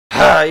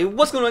Hi,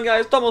 what's going on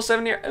guys,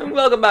 Tomo7 here, and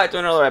welcome back to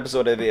another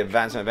episode of the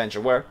Advancement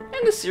Adventure, where,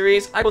 in this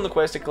series, I go on the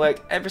quest to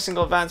collect every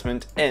single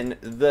advancement in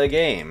the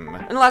game.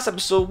 In the last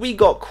episode, we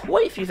got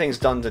quite a few things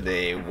done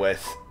today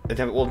with, in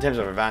terms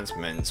of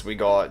advancements. We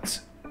got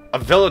a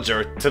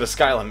villager to the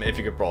Skyrim, if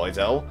you could probably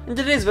tell. In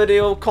today's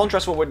video,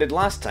 contrast what we did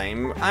last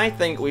time, I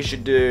think we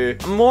should do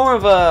more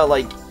of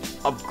a,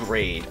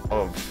 upgrade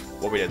of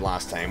what we did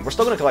last time. We're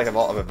still going to collect a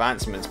lot of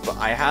advancements, but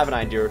I have an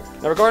idea.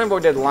 Now, regarding what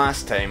we did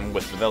last time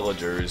with the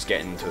villagers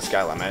getting to the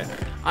sky limit,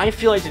 I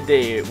feel like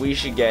today we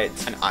should get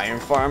an iron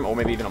farm, or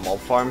maybe even a mob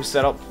farm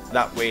set up.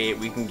 That way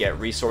we can get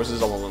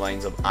resources along the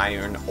lines of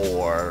iron,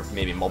 or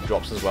maybe mob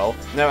drops as well.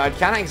 Now, I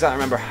can't exactly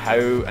remember how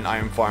an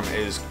iron farm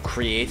is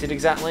created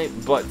exactly,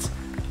 but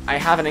I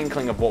have an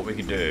inkling of what we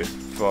could do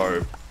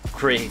for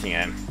creating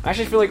it. I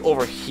actually feel like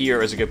over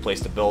here is a good place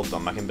to build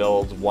them. I can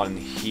build one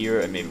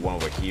here and maybe one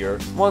over here.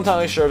 I'm not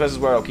entirely sure if this is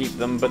where I'll keep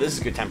them, but this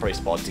is a good temporary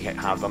spot to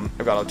have them.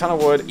 I've got a ton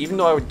of wood. Even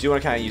though I do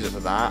want to kind of use it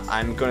for that,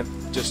 I'm going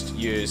to just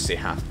use, say,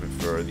 half of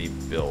it for the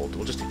build.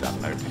 We'll just take that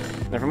now.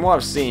 Now, from what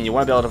I've seen, you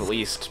want to build up at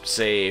least,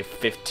 say,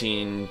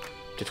 15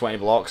 to 20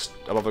 blocks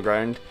above the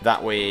ground.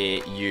 That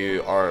way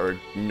you are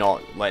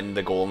not letting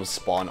the golems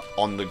spawn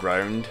on the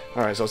ground.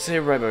 Alright, so I'll say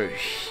right about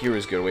here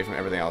is good, away from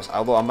everything else.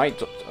 Although I might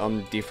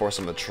deforest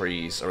some of the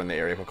trees around the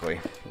area quickly.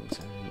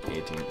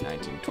 18,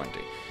 19, 20.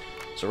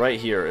 So right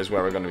here is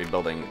where we're going to be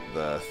building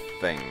the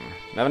thing.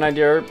 I have an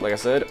idea, like I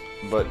said,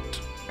 but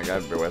I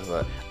gotta bear with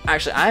it.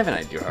 Actually, I have an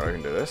idea how I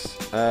can do this.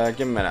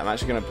 Give me a minute. I'm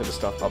actually going to put the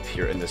stuff up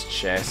here in this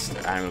chest,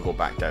 and I'm going to go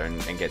back down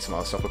and get some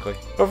other stuff quickly.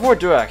 But before I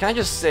do it, can I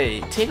just say,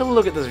 take a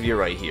look at this view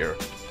right here.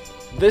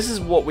 This is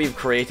what we've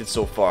created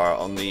so far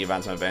on the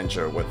Advancement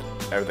Adventure with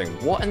everything.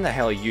 What in the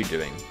hell are you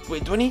doing?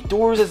 Wait, do I need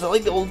doors? Is it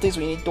like the old days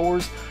when you need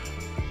doors?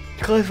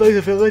 Classify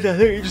the village, I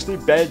think you just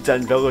need beds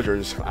and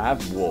villagers. I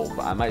have wool,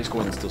 but I might just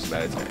go in and steal some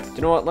beds. Do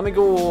you know what? Let me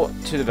go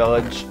to the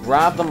village,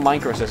 grab the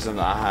micro system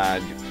that I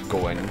had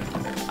going,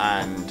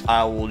 and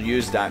I will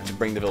use that to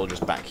bring the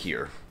villagers back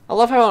here. I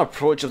love how on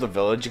approach of the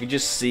village, you can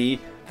just see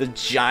the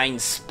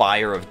giant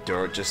spire of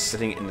dirt just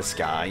sitting in the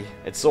sky.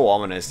 It's so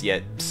ominous,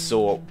 yet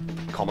so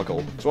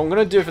comical. So what I'm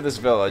going to do for this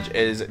village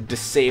is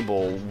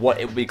disable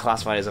what it would be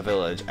classified as a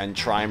village and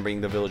try and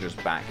bring the villagers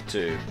back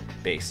to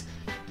base.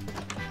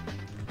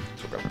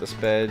 So grab this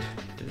bed.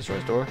 Did it destroy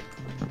this door?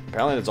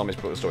 Apparently the zombies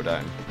broke this door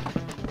down.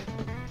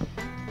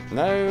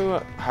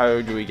 Now,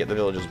 how do we get the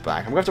villagers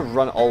back? I'm going to have to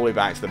run all the way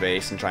back to the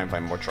base and try and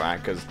find more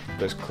track, because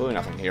there's clearly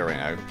nothing here right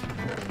now.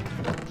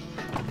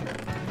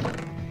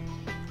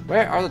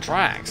 Where are the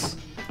tracks?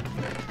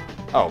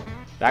 Oh,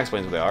 that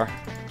explains where they are.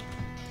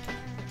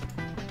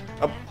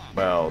 Oh,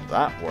 well,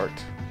 that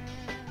worked.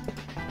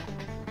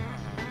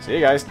 See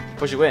you guys,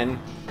 push you in.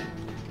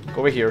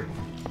 Go over here.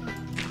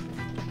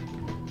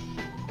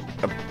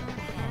 Oh.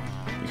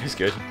 You guys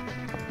good?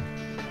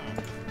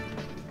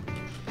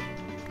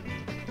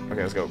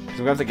 Okay, let's go. So I'm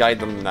gonna have to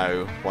guide them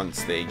now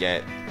once they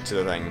get to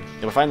the thing.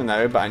 You'll find them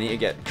now, but I need to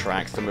get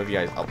tracks to move you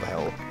guys up the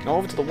hill. No,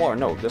 over to the water.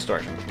 No, this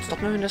direction. Stop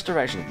moving this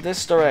direction.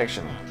 This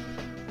direction.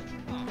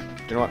 Do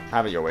you know what?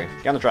 Have it your way.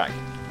 Get on the track.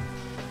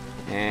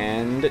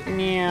 And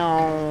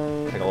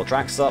meow. Pick all the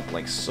tracks up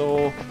like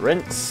so.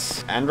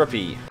 Rinse and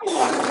repeat.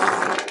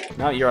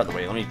 Now you're out the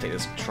way. Let me take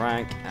this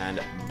track and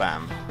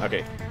bam.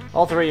 Okay.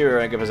 All three are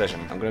in a good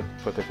position. I'm gonna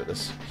quickly put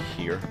this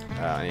here.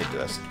 I need to do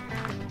this.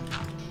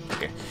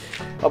 Okay,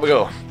 up we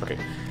go. Okay,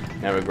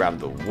 now we grab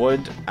the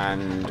wood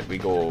and we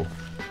go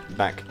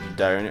back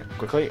down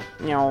quickly.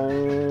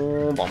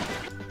 Bump.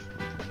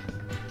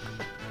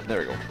 There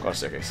we go. Got a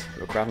staircase.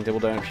 Got a crafting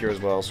table down up here as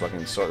well, so I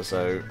can sort this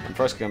out. I'm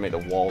first gonna make the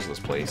walls of this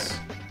place,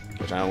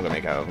 which I know I'm gonna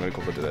make out. I'm gonna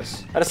quickly do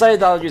this. I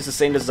decided that I'll use the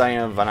same design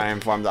of an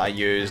iron farm that I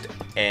used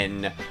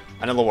in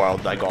another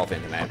world that I got off the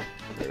internet.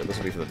 This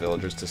will be for the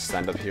villagers to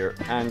stand up here,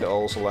 and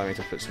also allow me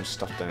to put some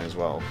stuff down as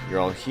well.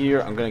 You're all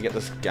here. I'm going to get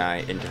this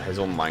guy into his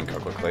own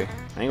minecart quickly.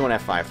 I'm going to go on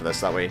F5 for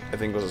this, that way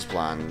everything goes as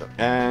planned.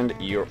 And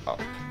you're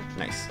up.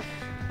 Nice.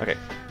 Okay,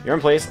 you're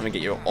in place. Let me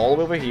get you all the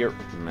way over here,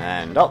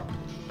 and up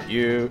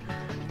you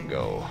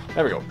go.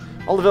 There we go.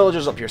 All the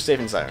villagers up here safe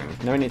and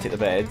sound. Now I need to take the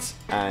beds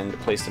and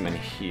place them in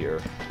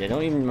here. Yeah, I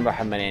don't even remember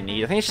how many I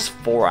need. I think it's just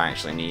 4 I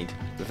actually need.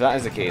 If that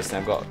is the case,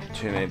 then I've got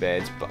too many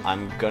beds, but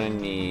I'm gonna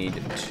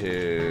need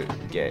to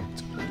get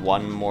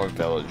one more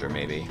villager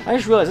maybe. I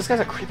just realized this guy's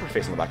a creeper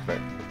face on the back of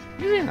it.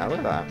 Yeah, look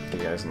at that. Get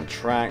you guys on the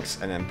tracks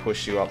and then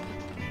push you up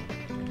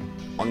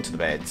onto the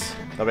beds.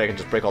 That way I can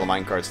just break all the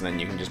minecarts and then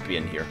you can just be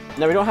in here.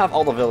 Now we don't have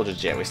all the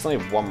villagers yet. We still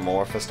need one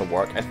more for this to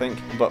work, I think.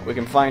 But we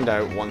can find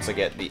out once I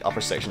get the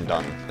upper section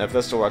done. Now for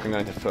this to work, I'm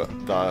going to put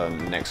the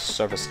next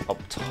surface up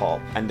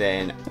top. And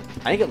then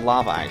I need to get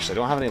lava actually. I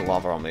don't have any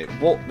lava on me.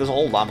 Well, there's a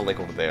whole lava lake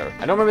over there.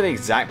 I don't remember the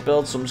exact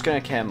build, so I'm just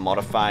going to kind of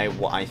modify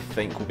what I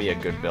think will be a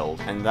good build.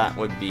 And that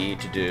would be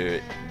to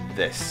do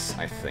this,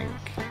 I think.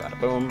 Bada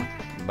boom,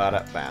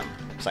 bada bam.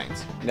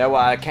 Signs. Now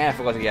what I kind of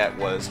forgot to get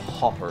was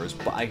hoppers,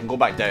 but I can go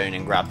back down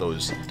and grab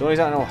those. Don't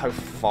exactly know how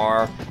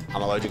far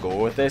I'm allowed to go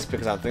with this,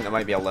 because I think there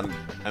might be a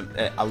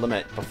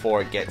limit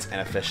before it gets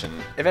inefficient.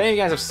 If any of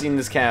you guys have seen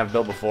this kind of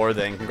build before,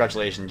 then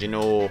congratulations, you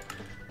know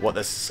what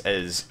this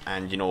is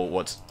and you know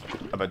what's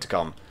about to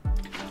come.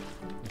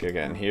 Okay,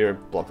 get in here,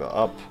 block that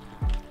up,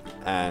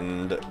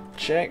 and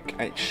check.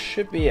 It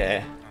should be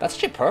that's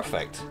actually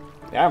perfect.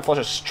 The iron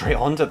flushes straight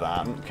onto that.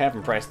 I'm kind of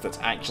impressed that's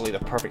actually the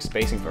perfect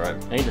spacing for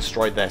it. I need to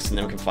destroy this and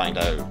then we can find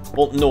out.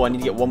 Well, no, I need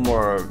to get one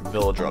more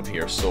villager up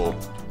here, so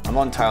I'm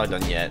not entirely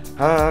done yet.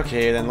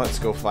 Okay, then let's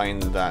go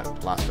find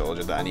that last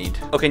villager that I need.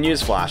 Okay,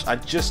 newsflash. I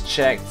just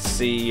checked to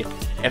see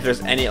if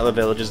there's any other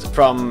villages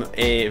from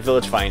a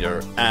village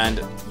finder, and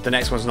the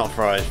next one's not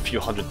for a few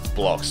hundred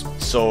blocks.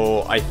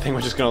 So I think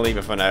we're just going to leave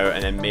it for now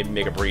and then maybe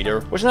make a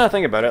breeder. Which, now that I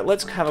think about it,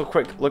 let's have a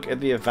quick look at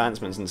the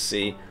advancements and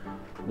see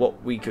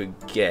what we could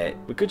get.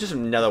 We could do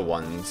some nether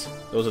ones.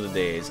 Those are the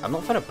days. I've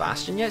not found a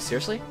bastion yet,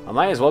 seriously? I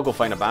might as well go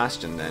find a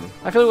bastion then.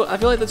 I feel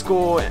like let's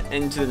go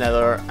into the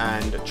nether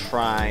and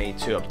try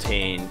to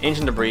obtain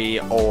ancient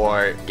debris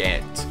or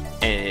get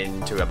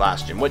into a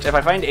bastion. Which, if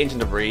I find ancient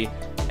debris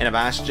in a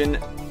bastion,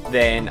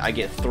 then I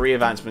get 3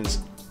 advancements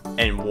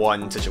in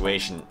one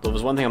situation. But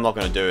there's one thing I'm not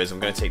going to do is I'm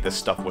going to take this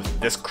stuff with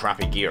this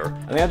crappy gear.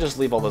 I think I'll just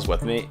leave all this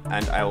with me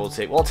and I will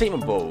take, well, I'll take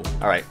my bow.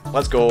 Alright,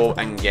 let's go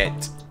and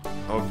get,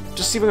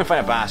 just see if we can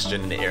find a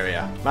bastion in the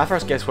area. My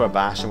first guess where a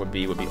bastion would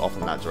be off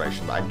in that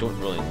direction, but I don't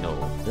really know.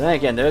 But then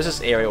again, there's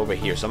this area over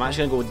here, so I'm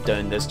actually going to go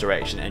down this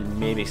direction and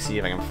maybe see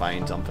if I can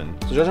find something.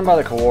 So judging by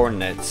the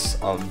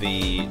coordinates of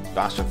the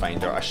bastion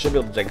finder, I should be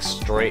able to dig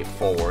straight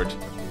forward.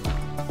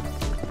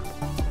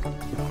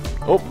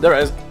 Oh, there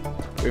it is.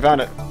 We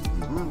found it.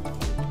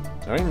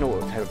 I don't even know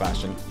what type of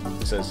bastion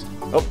this is.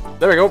 Oh,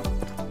 there we go.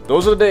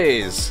 Those are the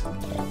days.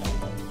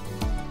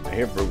 I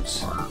hear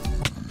brutes.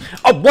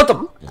 Oh, what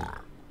the?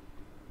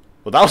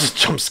 Well, that was a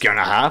jump scare and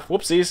a half.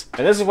 Whoopsies.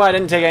 And this is why I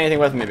didn't take anything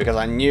with me, because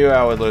I knew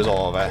I would lose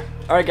all of it.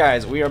 Alright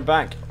guys, we are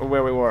back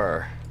where we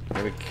were.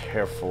 Be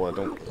careful I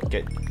don't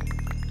get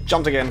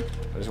jumped again.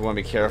 I just want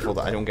to be careful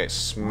that I don't get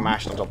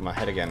smashed on top of my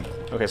head again.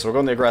 Okay, so we're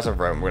going the aggressive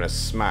route and we're going to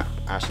smack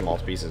Ash them all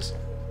to pieces.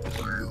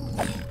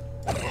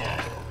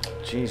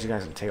 Jeez, you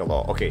guys can take a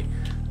lot. Okay,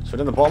 so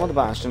we're in the bottom of the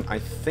bastion. I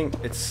think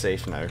it's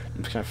safe now.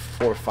 I'm just going to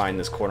fortify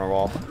this corner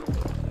off.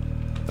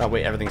 That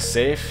way everything's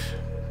safe.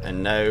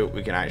 And now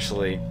we can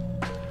actually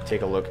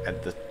take a look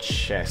at the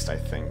chest, I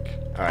think.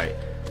 Alright,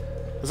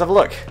 let's have a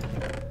look.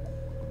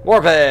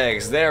 War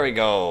pigs, there we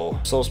go.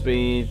 Soul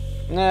speed,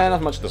 nah,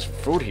 not much of this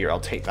food here,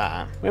 I'll take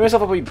that. Make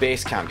myself a wee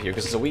base camp here,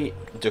 because there's a wee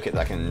ducat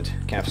that I can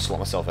kind of slot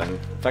myself in.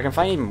 If I can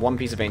find even one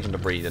piece of ancient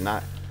debris, then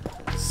that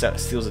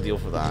steals the deal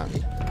for that.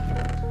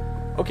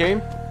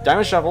 Okay,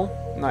 diamond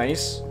shovel,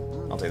 nice.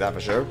 I'll take that for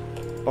sure.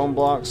 Bone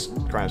blocks,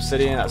 crime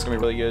obsidian, that's gonna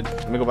be really good.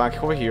 Let me go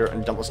back over here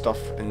and dump the stuff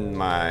in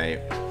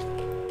my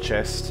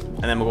chest,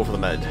 and then we'll go for the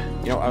mid.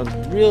 You know, I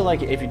would really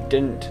like it if you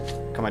didn't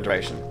come my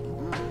direction.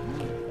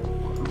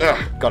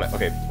 Ugh, got it.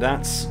 Okay,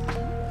 that's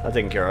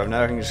taken care of.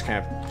 Now I can just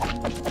kind of...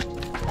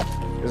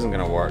 This isn't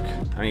gonna work.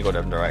 I need to go a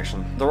different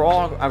direction. They're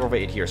all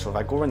aggravated here, so if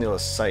I go around the other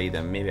side,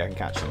 then maybe I can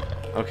catch them.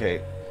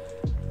 Okay,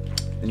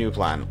 new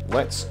plan.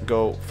 Let's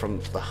go from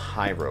the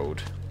high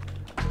road.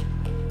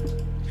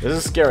 This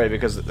is scary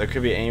because there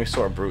could be any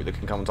sort of brute that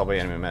can come on top of the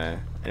enemy in a minute.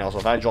 And also,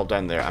 if I drop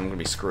down there, I'm gonna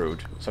be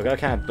screwed. So I gotta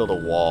kind of build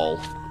a wall.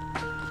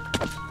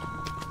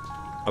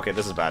 Okay,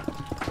 this is bad.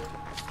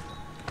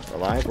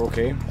 Alive,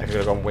 okay. I could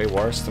have gone way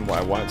worse than what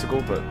I wanted to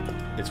go, but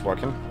it's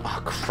working.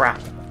 Oh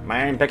crap!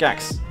 My iron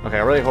pickaxe! Okay,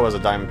 I really hope there's a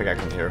diamond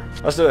pickaxe in here.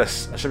 Let's do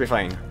this. I should be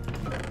fine.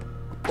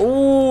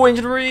 Oh,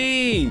 ancient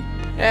debris!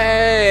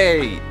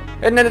 Yay!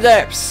 Hidden in the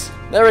depths!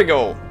 There we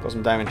go! Got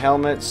some diamond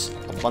helmets,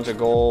 a bunch of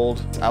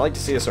gold. I like to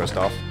see this sort of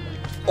stuff.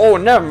 Oh,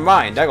 never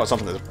mind. I got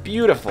something that's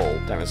beautiful.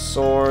 Diamond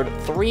sword.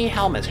 3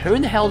 helmets. Who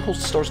in the hell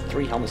stores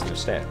 3 helmets in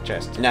their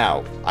chest?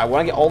 Now, I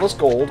want to get all this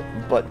gold,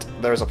 but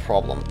there's a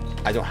problem.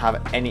 I don't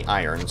have any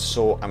iron,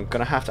 so I'm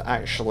going to have to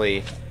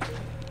actually...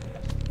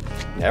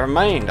 Never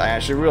mind. I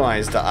actually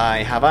realized that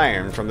I have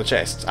iron from the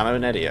chest. I'm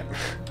an idiot.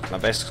 My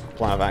best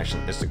plan of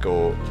action is to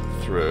go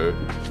through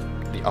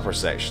the upper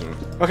section.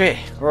 Okay,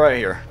 we're right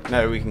here.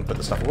 Now we can put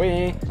the stuff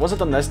away. Once I've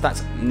done this,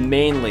 that's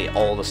mainly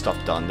all the stuff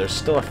done. There's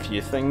still a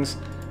few things,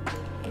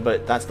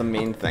 but that's the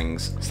main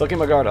things. Still keep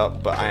my guard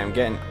up, but I am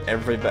getting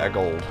every bit of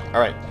gold.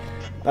 Alright,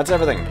 that's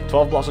everything.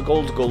 12 blocks of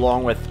gold to go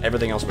along with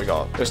everything else we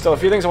got. There's still a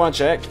few things I want to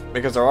check,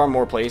 because there are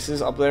more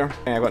places up there,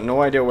 and I've got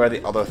no idea where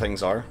the other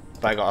things are.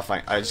 But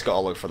I just gotta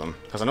look for them.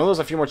 Because I know there's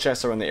a few more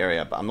chests around the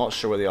area, but I'm not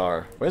sure where they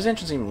are. Where's the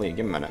entrance even lead?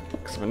 Give me a minute.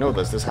 Because if I know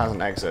this has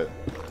an exit.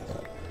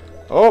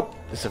 Oh!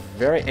 It's a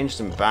very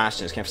interesting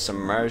bastion. It's kind of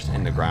submerged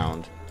in the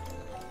ground.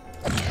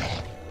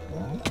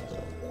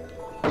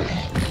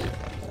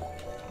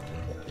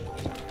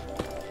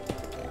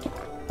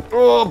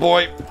 Oh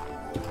boy!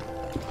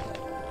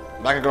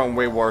 That could go on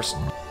way worse.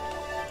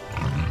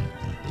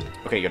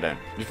 Okay, you're down.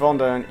 You've fallen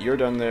down, you're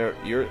down there,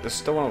 there's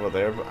still one over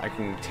there, but I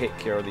can take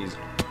care of these.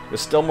 There's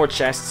still more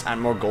chests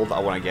and more gold that I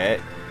want to get,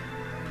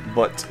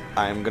 but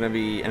I'm gonna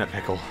be in a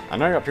pickle. I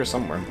know you're up here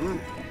somewhere.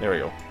 There we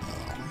go.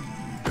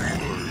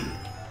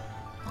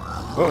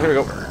 Oh, here we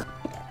go.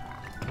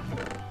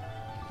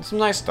 Some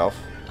nice stuff.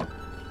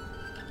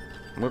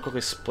 I'm gonna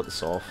quickly split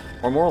this off.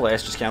 Or more or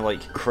less just kind of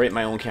like create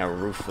my own kind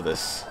of roof for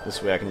this.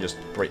 This way I can just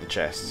break the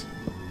chests.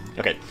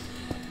 Okay,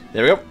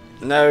 there we go.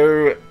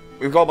 Now,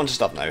 we've got a bunch of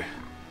stuff now.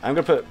 I'm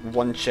gonna put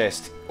one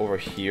chest over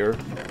here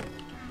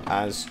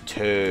as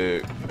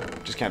to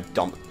just kind of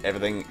dump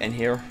everything in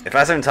here. If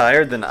I sound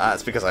tired, then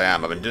that's because I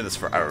am. I've been doing this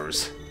for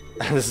hours.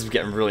 And this is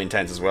getting really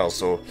intense as well,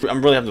 so I'm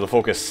really having to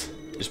focus.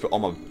 Just put all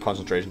my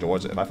concentration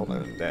towards it. If I fall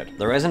down, I'm dead.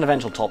 There is an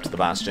eventual top to the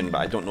bastion, but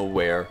I don't know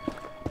where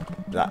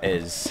that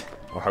is,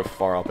 or how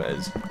far up it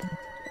is.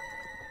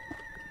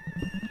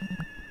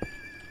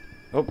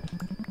 Oh.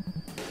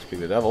 Speak of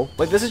the devil.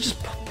 Like, this is just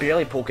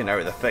barely poking out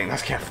of the thing.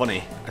 That's kind of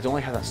funny. I don't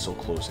like how that's so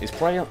close. He's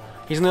probably...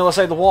 He's on the other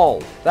side of the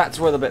wall. That's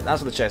where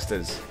that's where the chest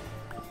is.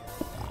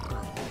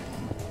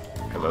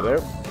 Hello there.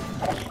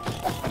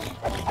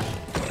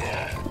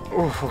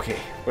 Oh, okay.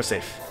 We're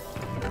safe.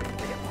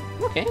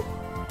 Okay.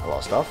 A lot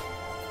of stuff.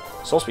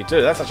 Soul speed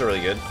too. That's actually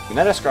really good. We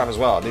need a scrap as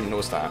well. I didn't even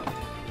notice that.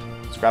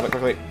 Let's grab it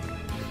quickly.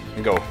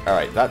 And go.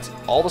 Alright, that's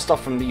all the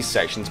stuff from these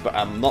sections, but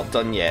I'm not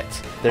done yet.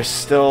 There's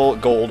still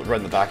gold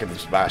around the back of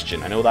this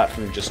bastion. I know that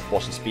from just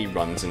watching speed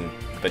runs and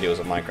videos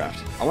of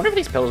Minecraft. I wonder if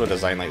these pillars are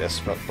designed like this,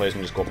 but players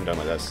can just go up and down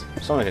like this.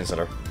 Something to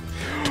consider.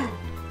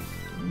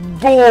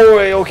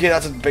 Boy, okay,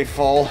 that's a big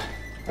fall.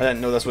 I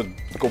didn't know this would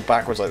go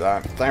backwards like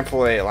that.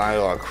 Thankfully, it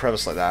landed on a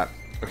crevice like that.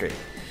 Okay.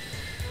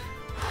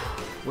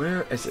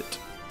 Where is it?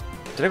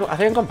 Did I go? I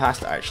think I've gone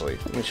past it actually.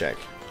 Let me check.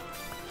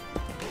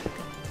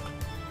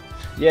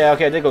 Yeah,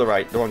 okay, I did go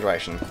the wrong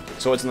direction.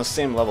 So it's in the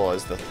same level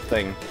as the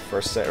thing.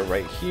 First set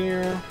right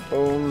here.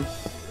 Boom.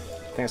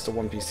 I think it's the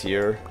one piece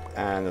here.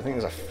 And I think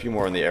there's a few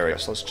more in the area,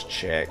 so let's just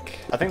check.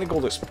 I think the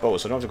gold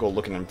exposed, so I don't have to go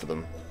looking in for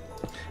them.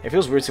 It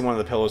feels weird seeing one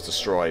of the pillars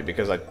destroyed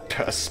because I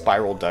put a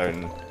spiral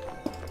down.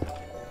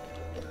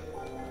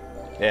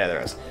 Yeah,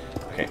 there is.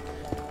 Okay,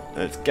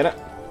 let's get it.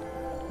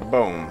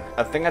 Boom.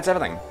 I think that's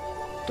everything.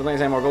 Don't think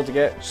there's any more gold to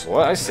get. So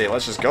what I say,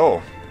 let's just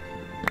go.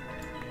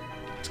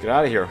 Let's get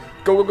out of here.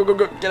 Go, go, go,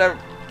 go, go, get out.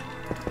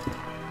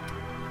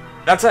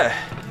 That's it.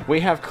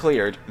 We have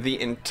cleared the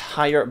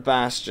entire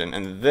bastion,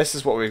 and this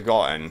is what we've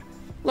gotten.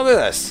 Look at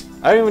this.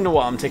 I don't even know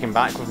what I'm taking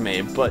back with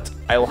me, but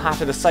I will have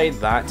to decide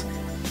that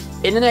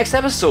in the next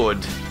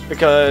episode,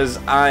 because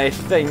I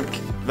think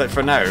that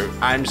for now,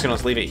 I'm just going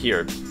to leave it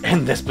here,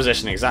 in this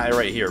position, exactly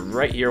right here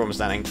where I'm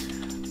standing.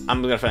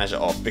 I'm going to finish it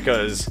off,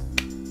 because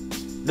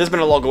there's been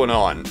a lot going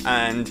on,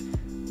 and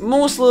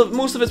most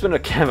of it's been a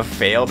kind of a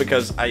fail,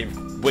 because I've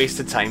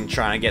wasted time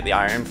trying to get the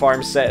iron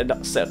farm set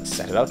up,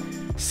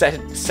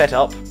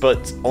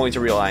 but only to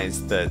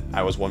realize that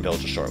I was one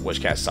villager short,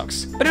 which kind of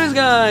sucks. But anyways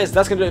guys,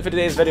 that's going to do it for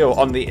today's video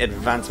on the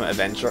Advancement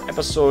Adventure,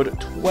 episode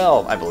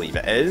 12, I believe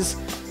it is.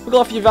 We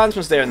got a few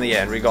advancements there in the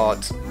end. We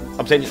got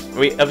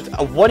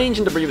a 1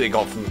 ancient debris we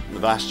got from the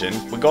bastion,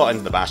 we got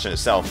into the bastion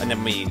itself, and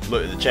then we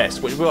looted the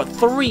chest, which we got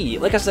 3,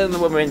 like I said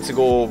when we went to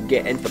go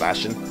get into the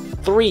bastion,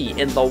 3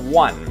 in the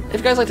 1. If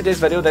you guys liked today's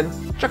video, then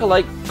chuck a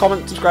like,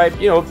 comment, subscribe,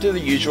 you know, do the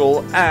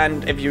usual,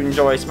 and if you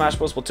enjoy Smash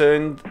Bros.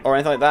 Splatoon or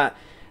anything like that,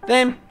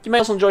 then you might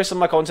also enjoy some of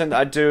my content that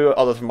I do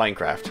other than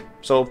Minecraft.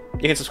 So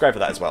you can subscribe for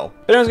that as well.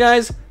 But anyways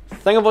guys,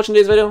 thank you for watching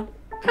today's video,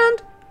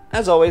 and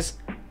as always,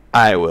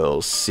 I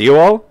will see you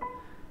all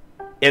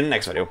in the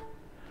next video.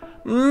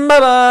 Bye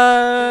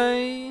bye!